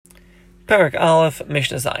Perak Aleph,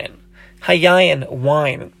 Mishnah Zayin. Hayayin,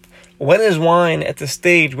 wine. When is wine at the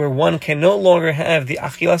stage where one can no longer have the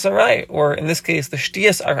achilas arai, or in this case, the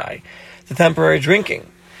shtiyas arai, the temporary drinking?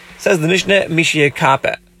 Says the Mishnah, Mishiyeh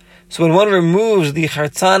Kapeh. So when one removes the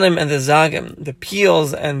chartzanim and the zagim, the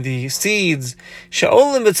peels and the seeds,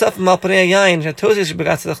 sha'olim b'tzafim al panei hayayin, shatoses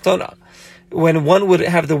b'gatz tachtona. When one would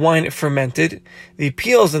have the wine fermented, the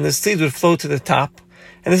peels and the seeds would flow to the top,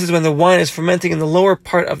 and this is when the wine is fermenting in the lower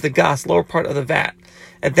part of the gas, lower part of the vat.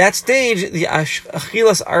 At that stage, the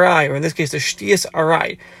achilas arai, or in this case, the shtiyas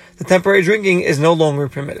arai, the temporary drinking, is no longer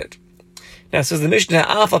permitted. Now, says the Mishnah,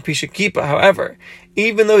 Alpha Pisha Kippah, however,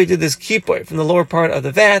 even though he did this kippah from the lower part of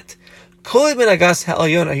the vat, Kol ben agas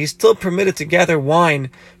ha'alyona, he's still permitted to gather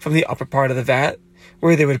wine from the upper part of the vat,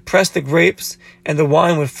 where they would press the grapes, and the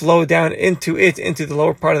wine would flow down into the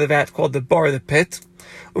lower part of the vat, called the bar, the pit.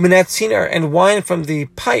 Uminat sinar, and wine from the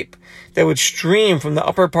pipe that would stream from the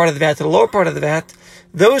upper part of the vat to the lower part of the vat.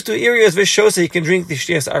 Those two areas, vishosa, you can drink the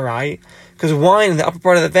shtiyas arai, because wine in the upper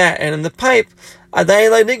part of the vat and in the pipe, they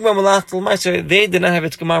did not have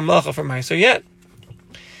its gemar malacha for meiser yet.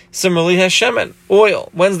 Similarly, has shemen, oil.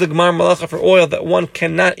 When's the gemar malacha for oil that one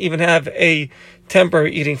cannot even have a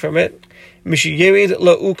temporary eating from it? Mishiyerid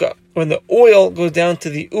la uka, when the oil goes down to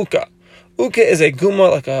the uka. Uka is a guma,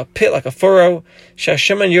 like a pit, like a furrow.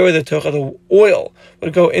 Shasheman yored the tocha, the oil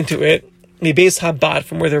would go into it. The base habad,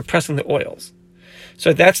 from where they're pressing the oils. So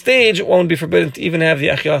at that stage, one would be forbidden to even have the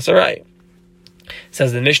achilas arai.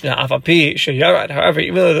 Says the Mishnah, afapi sheyarad. However,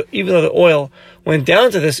 even though the oil went down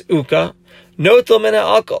to this uka, no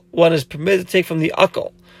tilmena akal, one is permitted to take from the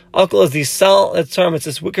akal. Akal is the sal etzarm, it's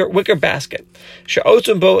this wicker basket.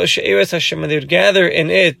 She'otzum bo she'eres Hashem, and they would gather in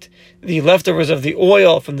it the leftovers of the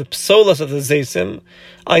oil from the psolas of the zaysim.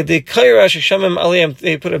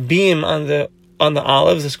 They put a beam on the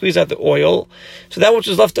olives to squeeze out the oil. So that which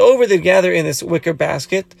is left over, they gather in this wicker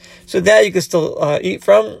basket. So that you can still eat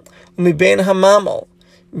from. Mibein hamamal.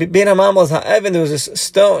 Mibein hamamal is ha'evan, there was this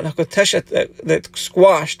stone, hakoteshet, that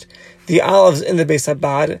squashed the olives in the Beis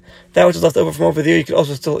Habad. That which is left over from over there, you could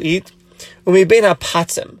also still eat. Mibein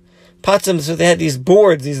hapatzim. Patzim, so they had these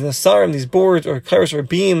boards, these nasarim, these boards or claris or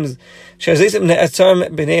beams,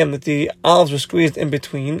 that the olives were squeezed in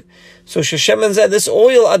between. So Sheshemen said, this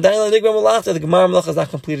oil, the Gemara Malach is not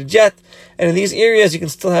completed yet, and in these areas you can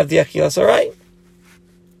still have the achilas arai.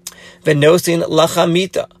 Venosin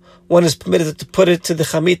lachamita, one is permitted to put it to the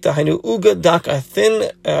chamita. Hainu uga dak, a thin,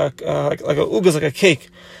 like a uga is like a cake,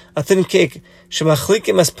 a thin cake.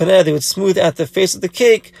 Shemachlikim as paneh, they would smooth out the face of the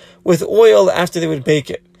cake with oil after they would bake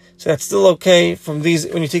it. So that's still okay from these,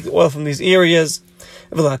 when you take the oil from these areas.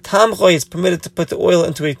 It's permitted to put the oil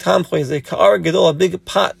into a tamchoy, a ka'ar gadol, a big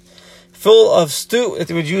pot full of stew that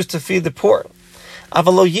they would use to feed the poor.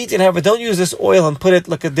 However, don't use this oil and put it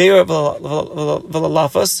like a deira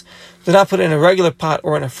v'lalafas. Do not put it in a regular pot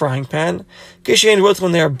or in a frying pan.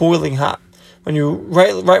 When they are boiling hot,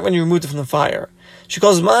 right when you remove it from the fire. She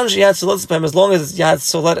calls man yad soletas, as long as it's yad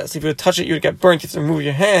soletas. If you touch it, you would get burnt. You have to remove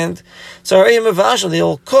your hand. So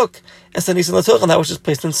they'll cook as the nisan l'toch, and that which is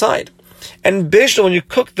placed inside. And bishul, when you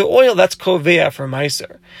cook the oil, that's koveya for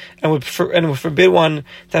meiser, and would forbid one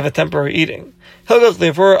to have a temporary eating.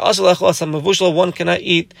 Therefore, one cannot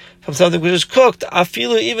eat from something which is cooked,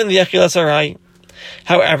 afilu, even the achilas arai.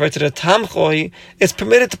 However, to the tamchoi, it's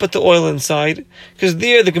permitted to put the oil inside, because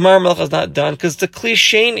there the Gemara Melech is not done, because the kli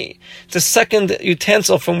sheni, it's a second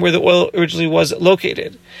utensil from where the oil originally was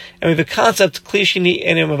located. And we have a concept, kli sheni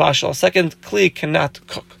enim avashal, second kli cannot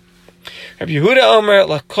cook. Rabbi Yehuda Omer,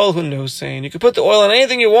 lakol hu nosein, you can put the oil on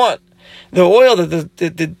anything you want. The oil that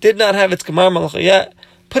did not have its Gemara Melech yet,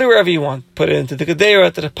 put it wherever you want. Put it into the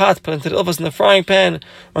gedera, to the pot, put it into the ilfas in the frying pan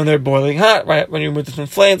when they're boiling hot, right? When you remove it from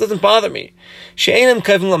flames, it doesn't bother me. She'enim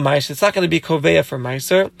kavim l'maiser, it's not going to be koveya for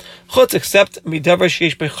meiser. Chutz, except midavar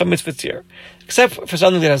sheish bechametz v'tzir. Except for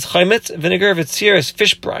something that has chametz, vinegar, v'tzir is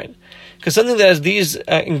fish brine. Because something that has these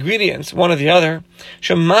ingredients, one or the other,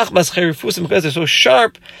 because they're so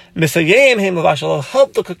sharp, will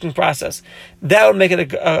help the cooking process. That would make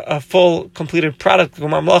it a full, completed product,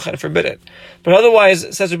 and forbid it. But otherwise,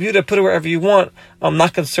 it says Rabbi Yehuda, put it wherever you want. I'm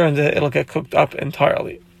not concerned that it'll get cooked up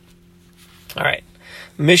entirely. All right.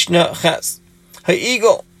 Mishnah Ches.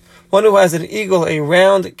 Ha'eagle. One who has an eagle, a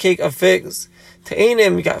round cake of figs.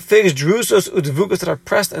 Te'enim, you got figs, drusos, udvukas that are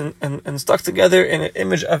pressed and stuck together in an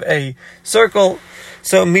image of a circle.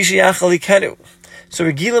 So, mishiachali kedu. So,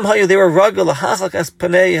 regilim hayu, they were ruggal, lahachak as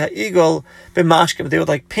panei ha'eagle, b'mashkim. They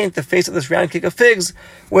would paint the face of this round cake of figs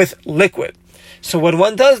with liquid. So when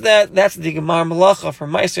one does that, that's the gemar malacha for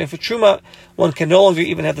meiser and for truma. One can no longer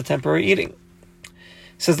even have the temporary eating.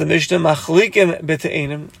 Says the Mishnah, machlikim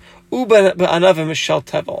b'te'enim, uba ba'anavim shel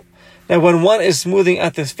tevel. Now, when one is smoothing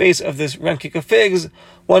at the face of this round cake of figs,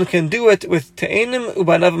 one can do it with te'enim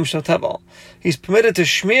u'banavim shel tevel. He's permitted to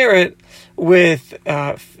smear it with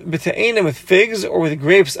te'enim, with figs, or with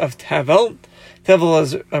grapes of tevel. Tevel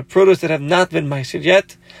is produce that have not been meisid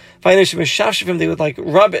yet. Finally, they would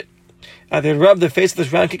rub it. They would rub the face of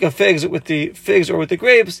this round cake of figs with the figs or with the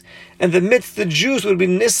grapes, and the juice would be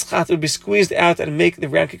nischat, would be squeezed out and make the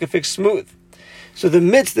round cake of figs smooth. So the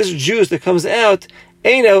midst, this juice that comes out,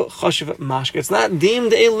 Eino chashuv mashke. It's not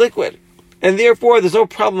deemed a liquid, and therefore there's no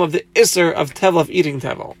problem of the isser of tevel, of eating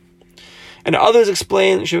tevel. And others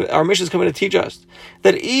explain, our mission is coming to teach us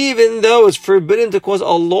that even though it's forbidden to cause a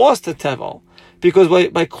loss to tevel, because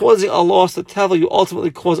by causing a loss to tevel, you ultimately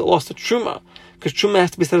cause a loss to truma, because truma has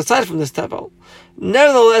to be set aside from this tevel.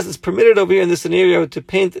 Nevertheless, it's permitted over here in this scenario to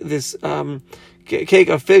paint this cake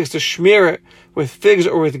of figs, to smear it with figs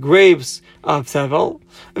or with grapes of tevel.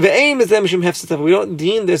 The aim is that we don't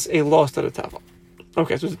deem this a loss to the tevel.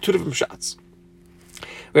 Okay, so two different shots.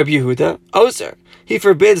 Rabbi Yehuda, Oser, he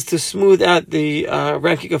forbids to smooth out the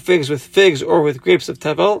round cake of figs with figs or with grapes of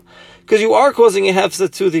tevel, because you are causing a hefsa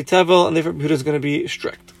to the tevel, and therefore Yehuda is going to be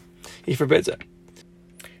strict. He forbids it.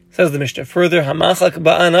 Says the Mishnah further, Hamachak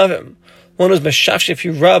ba'anavim. One who's meshafsh, if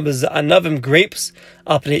you rub the anavim grapes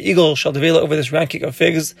up in the eagle shall devela over this round cake of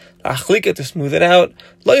figs, achlika, to smooth it out,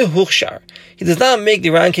 lo yuchshar. He does not make the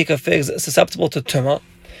round cake of figs susceptible to tumah,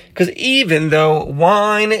 because even though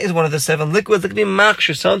wine is one of the 7 liquids that can be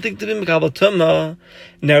machshir, something to be mekabel tumah,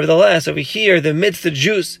 nevertheless, over here, the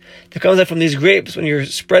juice that comes out from these grapes, when you're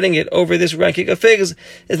spreading it over this round cake of figs,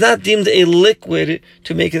 is not deemed a liquid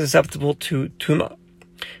to make it susceptible to tumah.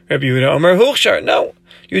 Rabbi Yehuda Omer Huchshar, no.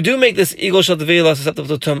 You do make this eagle shel devela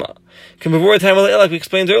susceptible to tumah. Like we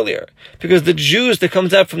explained earlier, because the juice that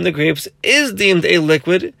comes out from the grapes is deemed a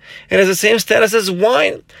liquid and has the same status as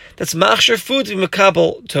wine. That's machshir food to be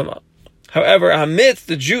mekabel tumah. However, amidst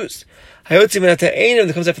the juice,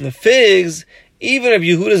 that comes out from the figs, even if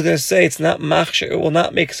Yehuda is going to say it's not machshir, it will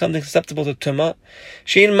not make something susceptible to tumah.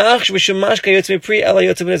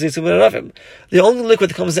 The only liquid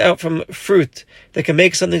that comes out from fruit that can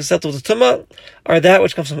make something susceptible to tumah are that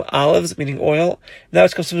which comes from olives, meaning oil, and that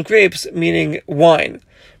which comes from grapes, meaning wine.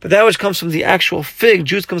 But that which comes from the actual fig,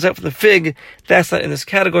 juice comes out from the fig, that's not in this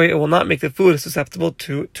category. It will not make the food susceptible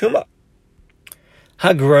to tumah.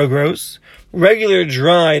 Hagrogros, regular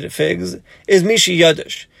dried figs, is mishi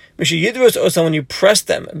yadush. Mishiyidros, also when you press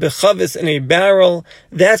them, bechavis, in a barrel,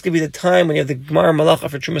 that's going to be the time when you have the Gemara Malacha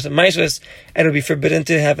for Trumas and Maisvus, and it will be forbidden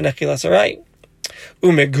to have an Achilas Arai.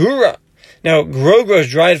 Umegura. Now,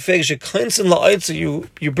 grogros, dried figs,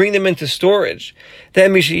 you bring them into storage.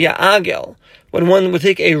 Then Mishiyagel, when one would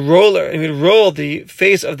take a roller and would roll the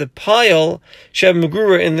face of the pile, Sheb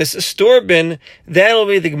Megura, in this store bin, that'll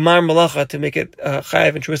be the Gemara Malacha to make it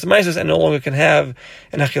Chayav and Trumas and Maisvus, and no longer can have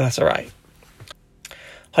an Achilas Arai.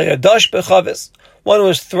 Hayadash bechavis. One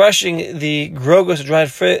was threshing the grogos, dried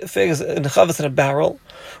figs, in the chavis in a barrel.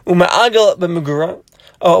 Uma'agel b'megura.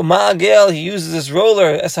 Ma'agel, he uses this roller,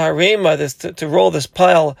 as harema, this to roll this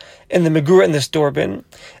pile in the megura, in the store bin.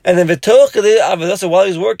 And then v'toch, while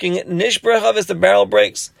he's working, nishbra chavis, the barrel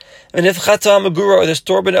breaks. And if chata megura, or the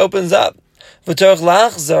store bin opens up, v'toch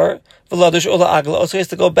lachzar, v'ladush ola agel. Also, he has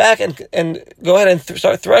to go back and go ahead and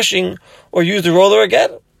start threshing, or use the roller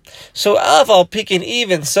again. So aval picking,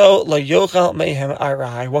 even so, la yochal mehem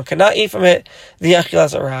arai. One cannot eat from it the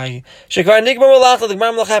achilas arai. Shekar nigmar malach, the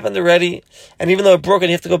gmar malach happened already, and even though it broke and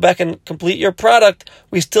you have to go back and complete your product,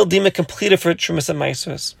 we still deem it completed for Trumas and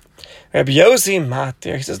Maisvus. Rabbi Yossi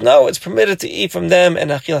matir, he says no, it's permitted to eat from them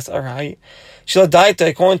and achilas arai. Shila daita,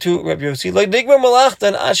 according to Rabbi Yossi, like nigmar malach,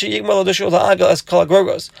 then ashi yigmar ladushu la'agel as kol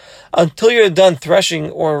agrogos. Until you're done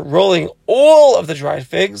threshing or rolling all of the dried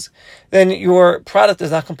figs, then your product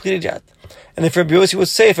is not completed yet. And if Rabbi Yossi would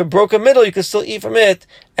say, if it broke a middle, you can still eat from it,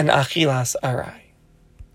 and achilas arai.